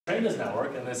train this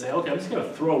network and then say, okay, I'm just going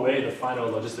to throw away the final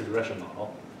logistic regression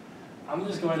model. I'm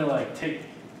just going to like take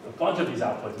a bunch of these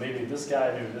outputs, maybe this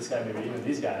guy, maybe even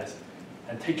these guys,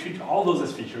 and treat all those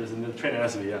as features and then train an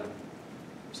SVM.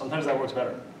 Sometimes that works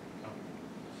better.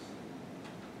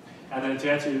 And then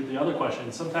to answer the other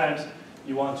question, sometimes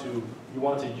you want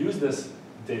to use this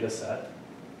data set.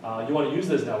 You want to use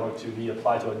this network to be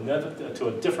applied to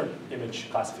a different image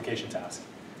classification task,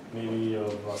 maybe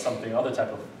of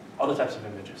other types of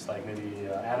images, like maybe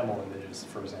animal images,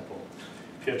 for example.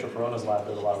 Pietro Perona's lab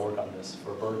did a lot of work on this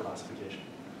for bird classification.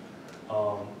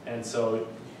 And so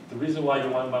the reason why you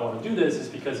might want to do this is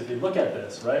because if you look at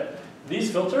this, right,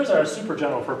 these filters are super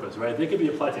general purpose, right? They could be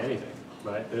applied to anything,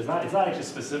 right? It's not actually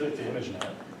specific to ImageNet,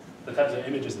 the types of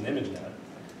images in ImageNet.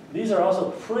 These are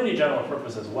also pretty general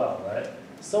purpose as well, right?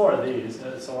 So are these,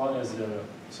 so long as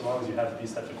you have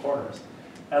these types of corners.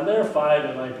 At layer 5,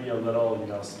 it might be a little,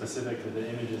 specific to the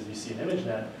images you see in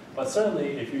ImageNet, but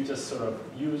certainly if you just sort of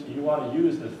you want to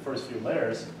use the first few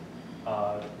layers,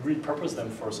 repurpose them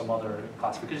for some other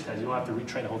classification tags. You don't have to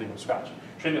retrain the whole thing from scratch.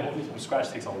 Training the whole thing from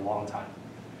scratch takes a long time.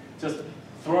 Just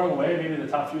throwing away maybe the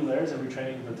top few layers and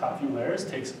retraining the top few layers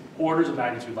takes orders of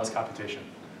magnitude less computation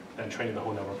than training the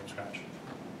whole network from scratch.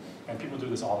 And people do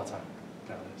this all the time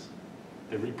nowadays.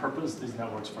 They repurpose these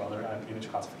networks for other image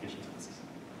classification tasks.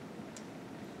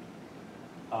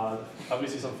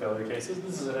 Obviously some failure cases.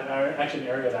 This is actually an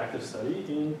area of active study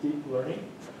in deep learning.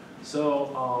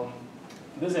 So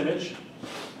this image,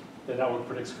 the network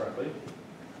predicts correctly.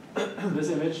 This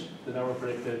image, the network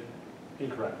predicted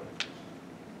incorrectly.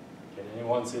 Can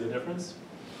anyone see the difference?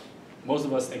 Most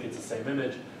of us think it's the same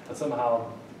image, but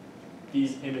somehow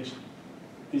these image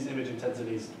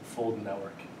intensities fold the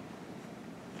network.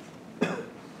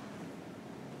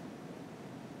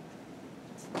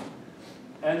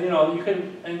 And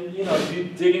if you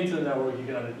dig into the network,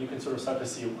 you can sort of start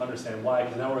to understand why.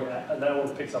 Because the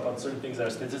network picks up on certain things that are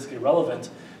statistically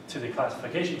relevant to the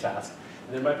classification task.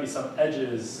 And there might be some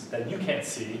edges that you can't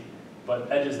see,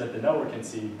 but edges that the network can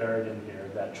see buried in here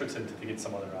that tricks it to get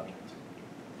some other object.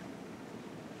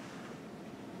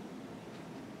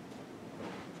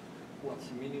 What's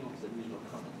the meaning of the visual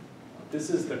comment?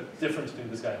 This is the difference between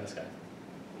this guy and this guy.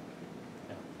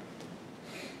 Yeah.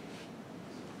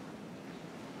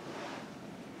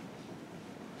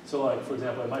 So like, for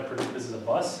example, I might predict this is a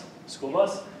bus, school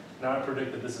bus. Now I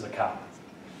predict that this is a cow,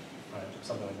 right?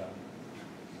 Something like that.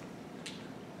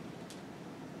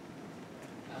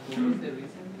 What is the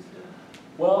reason?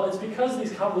 Well, it's because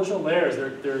these convolutional layers,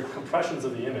 they're compressions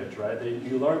of the image, right?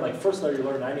 You learn, like first layer you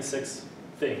learn 96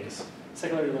 things.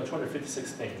 Second layer you learn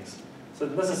 256 things. So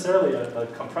necessarily a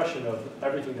compression of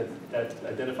everything that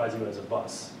identifies you as a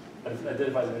bus, that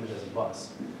identifies an image as a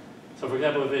bus. So for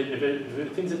example, if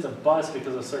it thinks it's a bus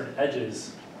because of certain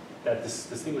edges that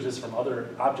distinguishes from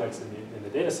other objects in the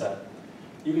data set,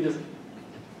 you can just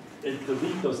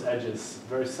delete those edges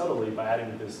very subtly by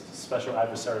adding this special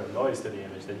adversarial noise to the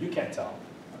image that you can't tell.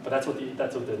 But that's what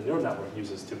the neural network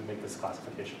uses to make this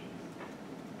classification.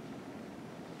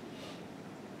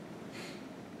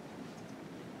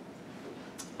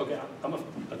 Okay,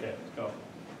 okay, go.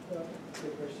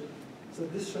 Good question. So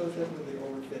this shows definitely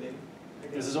overfitting.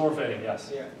 This is overfitting,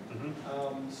 yes. Yeah.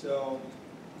 Mm-hmm. So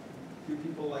do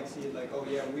people see it like, oh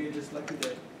yeah, we're just lucky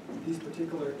that these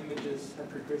particular images have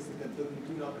characteristics that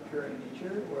do not occur in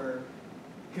nature, or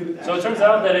could it? So it turns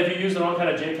out that if you use the wrong kind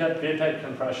of JPEG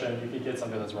compression, you could get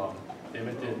something that's wrong.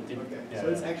 Okay. Yeah, so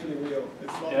it's actually real.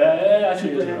 It's not it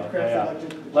actually is real. Yeah.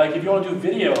 Like if you want to do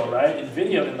video, right? In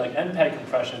video, in like MPEG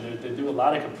compression, they do a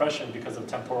lot of compression because of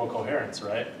temporal coherence,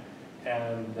 right?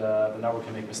 And the network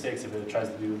can make mistakes if it tries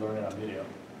to learn it on video.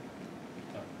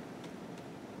 Yeah.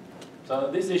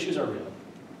 So these issues are real.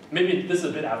 Maybe this is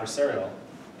a bit adversarial,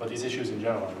 but these issues in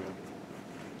general are real.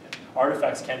 Yeah.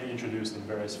 Artifacts can be introduced in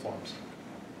various forms.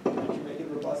 Did you make it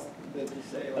robust? That you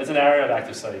say? It's an area of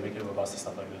active study, make it robust to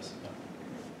stuff like this. Yeah.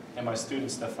 And my student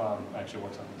Stefan actually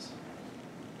works on this.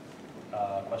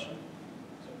 Question?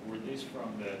 So were these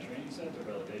from the training set or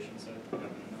validation set?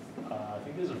 I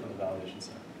think these are from the validation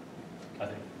set. I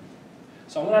think.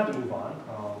 So I'm going to have to move on.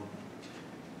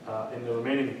 In the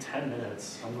remaining 10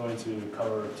 minutes, I'm going to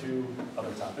cover 2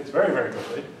 other topics very, very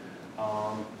quickly.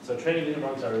 So training data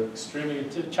models are extremely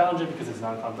challenging because it's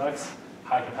non-convex,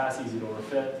 high capacity, easy to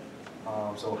overfit.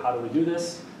 So how do we do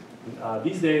this?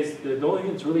 These days, the only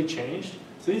thing that's really changed,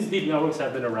 so these deep networks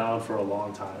have been around for a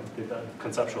long time,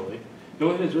 conceptually. The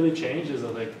only thing that's really changed is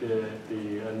like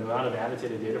the amount of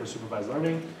annotated data for supervised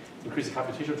learning, increasing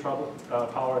computational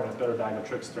power, and a better bag of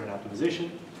tricks during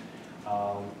optimization.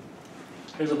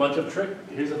 Here's a bunch of so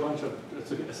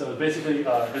basically,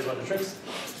 here's a bunch of tricks.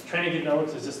 training deep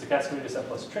networks is just stochastic gradient descent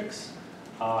plus tricks.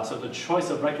 So the choice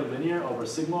of rectilinear over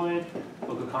sigmoid,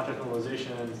 local contract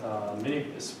normalizations,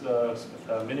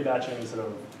 mini batching instead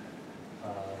of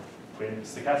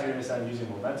stochastic gradient descent using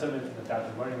momentum and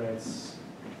adaptive learning rates,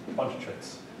 a bunch of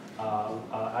tricks.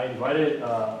 I invited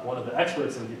one of the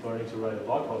experts in deep learning to write a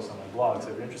blog post on my blog,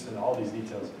 so if you're interested in all these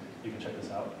details, you can check this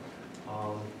out.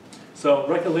 So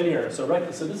rectilinear, so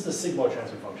this is the sigmoid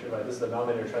transfer function, right? This is the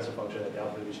nonlinear transfer function at the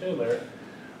alpha of each layer.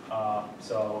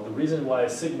 So the reason why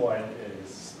sigmoid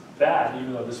is bad,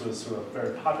 even though this was sort of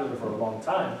very popular for a long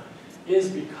time, is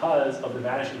because of the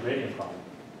vanishing gradient problem.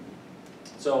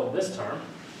 So this term,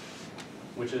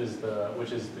 which is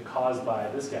caused by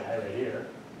this guy right here,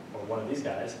 or one of these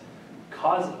guys,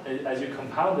 as you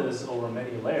compound this over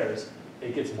many layers,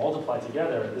 it gets multiplied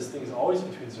together, and this thing is always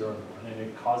between 0 and 1, and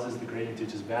it causes the gradient to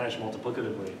just vanish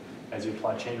multiplicatively as you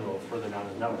apply chain rule further down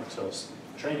the network. So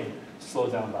training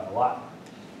slows down by a lot.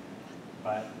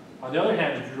 Right? On the other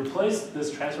hand, if you replace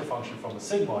this transfer function from a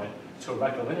sigmoid to a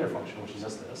rectilinear function, which is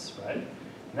just this, right?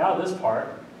 Now this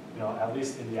part, at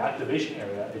least in the activation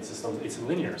area, it's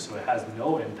linear, so it has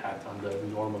no impact on the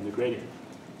norm of the gradient.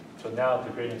 So now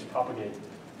the gradients propagate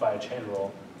via chain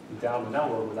rule down the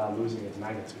network without losing its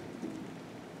magnitude.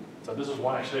 So this is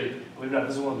one, actually, believe it or not,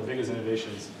 this is one of the biggest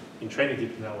innovations in training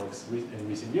deep networks in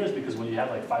recent years, because when you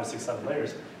have like 5, 6, 7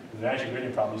 layers, the vanishing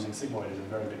gradient problem using sigmoid is a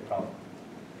very big problem.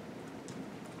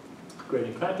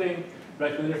 Gradient clamping,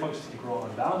 rectilinear functions can grow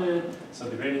unbounded, so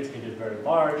the gradients can get very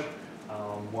large.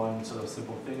 One sort of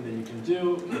simple thing that you can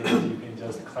do is you can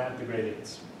just clamp the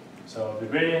gradients. So the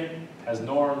gradient has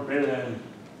norm greater than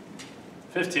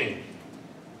 15.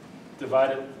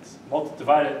 Divide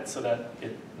it so that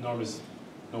norm is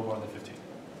no more than 15.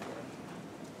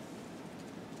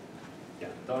 Yeah,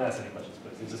 don't ask any questions,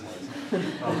 please. It just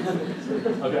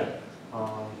works. Okay.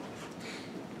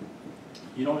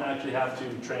 You don't actually have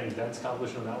to train dense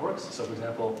convolutional networks. So, for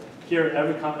example, here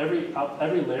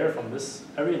every layer from this,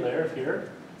 every layer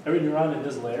here, every neuron in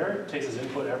this layer takes as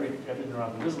input every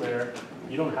neuron from this layer.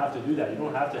 You don't have to do that. You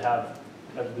don't have to have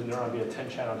the neuron be a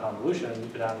 10-channel convolution. You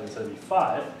could have it instead of be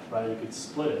 5, right? You could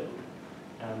split it.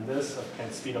 And this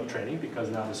can speed up training because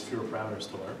now there's fewer parameters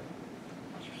to learn.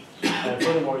 And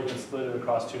furthermore, you can split it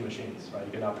across 2 machines, right?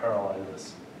 You can now parallelize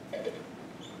this.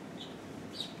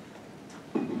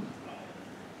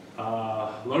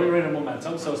 Learning rate and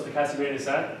momentum. So stochastic gradient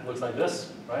descent looks like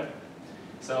this, right?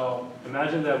 So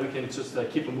imagine that we can just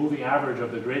keep a moving average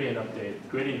of the gradient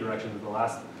direction of the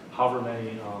last however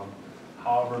many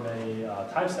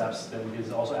time steps. Then we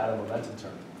can also add a momentum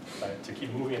term, right, to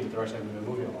keep moving in the direction that we've been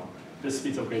moving along. This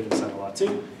speeds up gradient descent a lot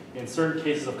too. In certain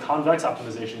cases of convex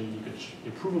optimization, you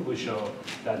could provably show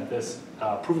that this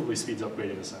provably speeds up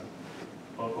gradient descent.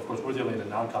 Well, of course, we're dealing in the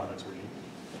non-convex regime.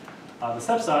 The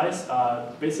step size,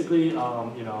 basically,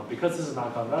 because this is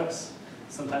non-convex,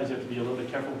 sometimes you have to be a little bit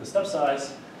careful with the step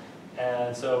size.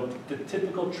 And so the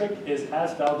typical trick is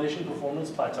as validation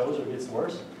performance plateaus or gets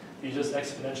worse, you just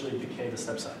exponentially decay the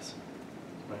step size.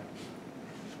 Right?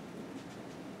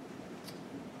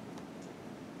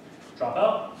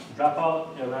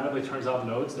 Dropout randomly turns off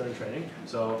nodes during training.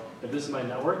 So if this is my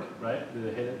network, right,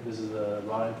 this is the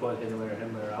raw input, hidden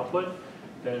layer output,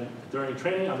 then during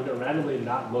training, I'm going to randomly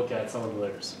not look at some of the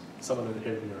layers, some of the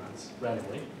hidden neurons,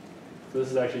 randomly. So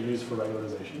this is actually used for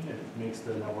regularization. It makes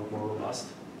the network more robust.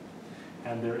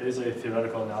 And there is a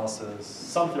theoretical analysis,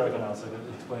 some theoretical analysis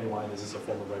explaining why this is a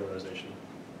form of regularization.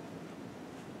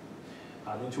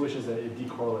 The intuition is that it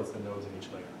decorrelates the nodes in each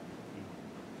layer.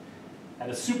 At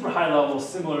a super high level,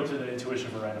 similar to the intuition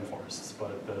for random forests,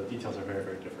 but the details are very,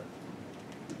 very different.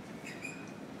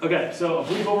 Okay, so a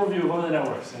brief overview of one of the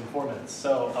networks in 4 minutes.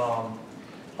 So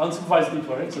unsupervised deep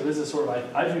learning, so this is sort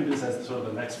of, I view this as sort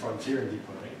of the next frontier in deep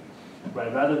learning,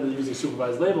 right? Rather than using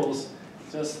supervised labels,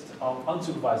 just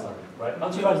unsupervised learning, right?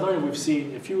 Unsupervised learning, we've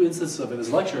seen a few instances of in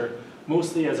this lecture,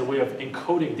 mostly as a way of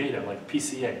encoding data, like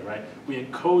PCA, right? We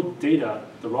encode data,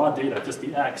 the raw data, just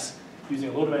the X, using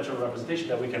a low-dimensional representation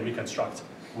that we can reconstruct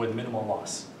with minimal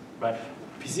loss, right?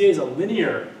 PCA is a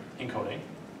linear encoding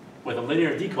with a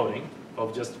linear decoding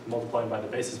of just multiplying by the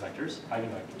basis vectors,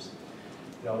 eigenvectors.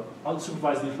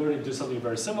 Unsupervised deep learning does something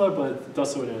very similar, but it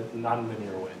does so in a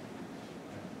non-linear way.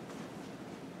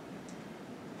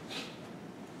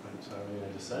 So everything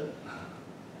I just said.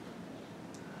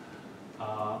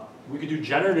 We could do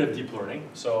generative deep learning.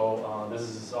 So this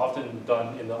is often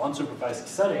done in the unsupervised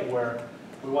setting where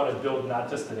we want to build not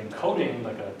just an encoding,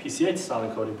 like a PCA style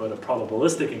encoding, but a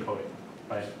probabilistic encoding,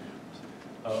 right,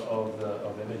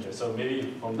 of images. So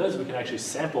maybe from this we can actually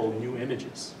sample new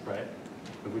images, right?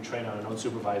 if we train on an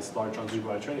unsupervised, large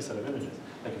unsupervised training set of images.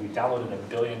 Like if we downloaded 1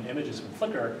 billion images from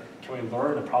Flickr, can we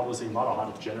learn a probabilistic model how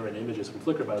to generate images from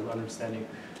Flickr by understanding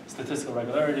statistical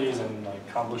regularities and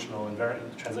like convolutional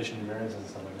translation invariances and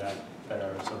stuff like that that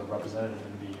are sort of represented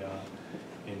in the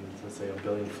let's say 1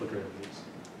 billion Flickr images.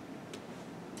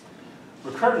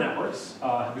 Recurrent networks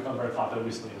have become very popular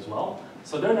recently as well.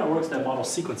 So they're networks that model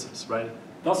sequences, right?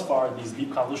 Thus far, these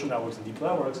deep convolutional networks and deep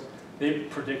networks, they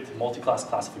predict multi-class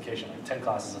classification, like 10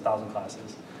 classes, 1,000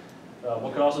 classes.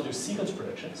 One could also do sequence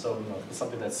prediction, so it's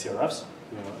something that CRFs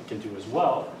can do as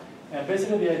well. And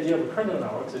basically the idea of recurrent neural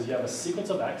networks is you have a sequence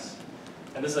of X,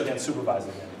 and this is again supervised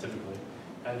again, typically,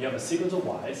 and you have a sequence of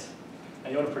Ys,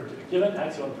 and you want to predict, given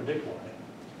X, you want to predict Y.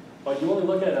 But you only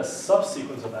look at a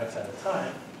subsequence of X at a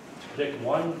time to predict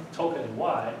one token in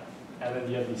Y, and then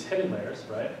you have these hidden layers,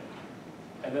 right?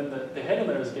 And then the hidden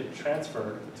layers get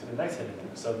transferred to the next hidden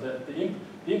layer. So the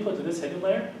input to this hidden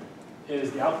layer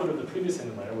is the output of the previous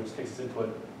hidden layer, which takes its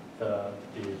input, the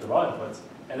raw inputs,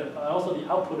 and also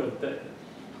the output of the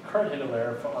current hidden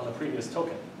layer on the previous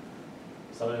token.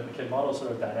 So it can model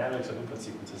sort of dynamics of input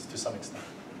sequences to some extent.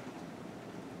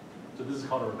 So this is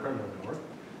called a recurrent neural network.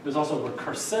 There's also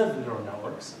recursive neural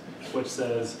networks, which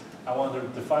says, I want to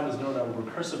define this neural network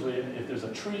recursively. If there's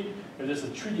a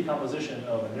tree decomposition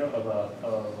of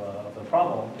a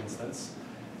problem instance,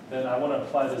 then I want to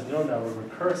apply this neural network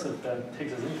recursive that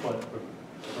takes as input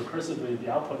recursively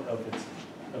the output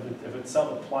of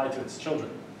itself applied to its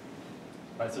children.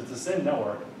 Right? So it's the same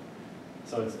network.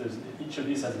 So each of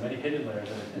these has many hidden layers,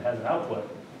 and it has an output,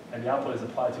 and the output is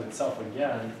applied to itself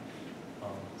again,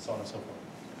 so on and so forth.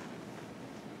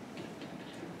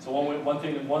 So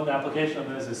one application of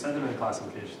this is sentiment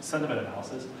classification, sentiment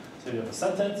analysis. So you have a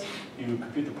sentence, you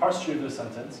compute the parse tree of the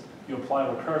sentence, you apply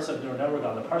a recursive neural network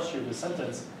on the parse tree of the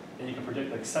sentence, and you can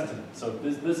predict like sentiment. So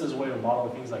this is a way of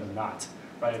modeling things like not,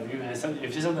 right? If you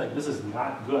say something like this is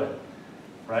not good,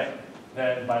 right?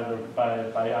 Then by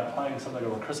applying something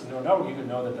like a recursive neural network, you can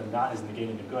know that the not is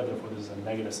negating the good, therefore this is a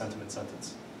negative sentiment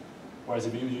sentence. Whereas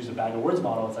if you use a bag of words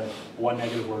model, it's like one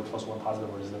negative word plus one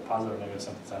positive word. Is it a positive or negative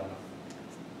sentence? I don't know.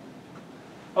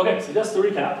 Okay, so just to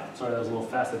recap, sorry that was a little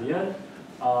fast at the end.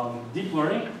 Deep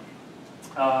learning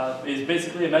is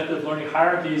basically a method of learning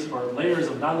hierarchies or layers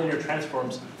of nonlinear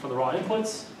transforms from the raw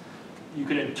inputs. You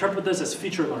can interpret this as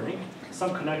feature learning.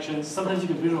 Some connections, sometimes you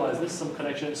can visualize this, some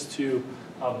connections to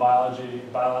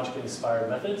biologically inspired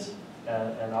methods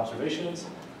and observations.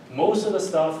 Most of the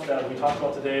stuff that we talked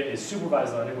about today is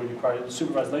supervised learning, where you require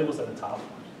supervised labels at the top.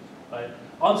 Right?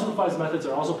 Unsupervised methods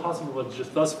are also possible, but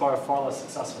just thus far less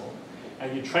successful.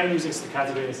 And you train using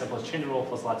stochastic gradient set plus chain rule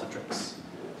plus lots of tricks.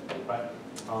 Right?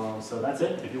 So that's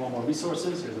it. If you want more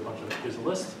resources, here's a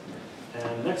list.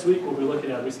 And next week we'll be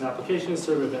looking at recent applications,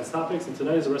 survey advanced topics, and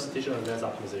tonight is a recitation on advanced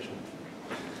optimization.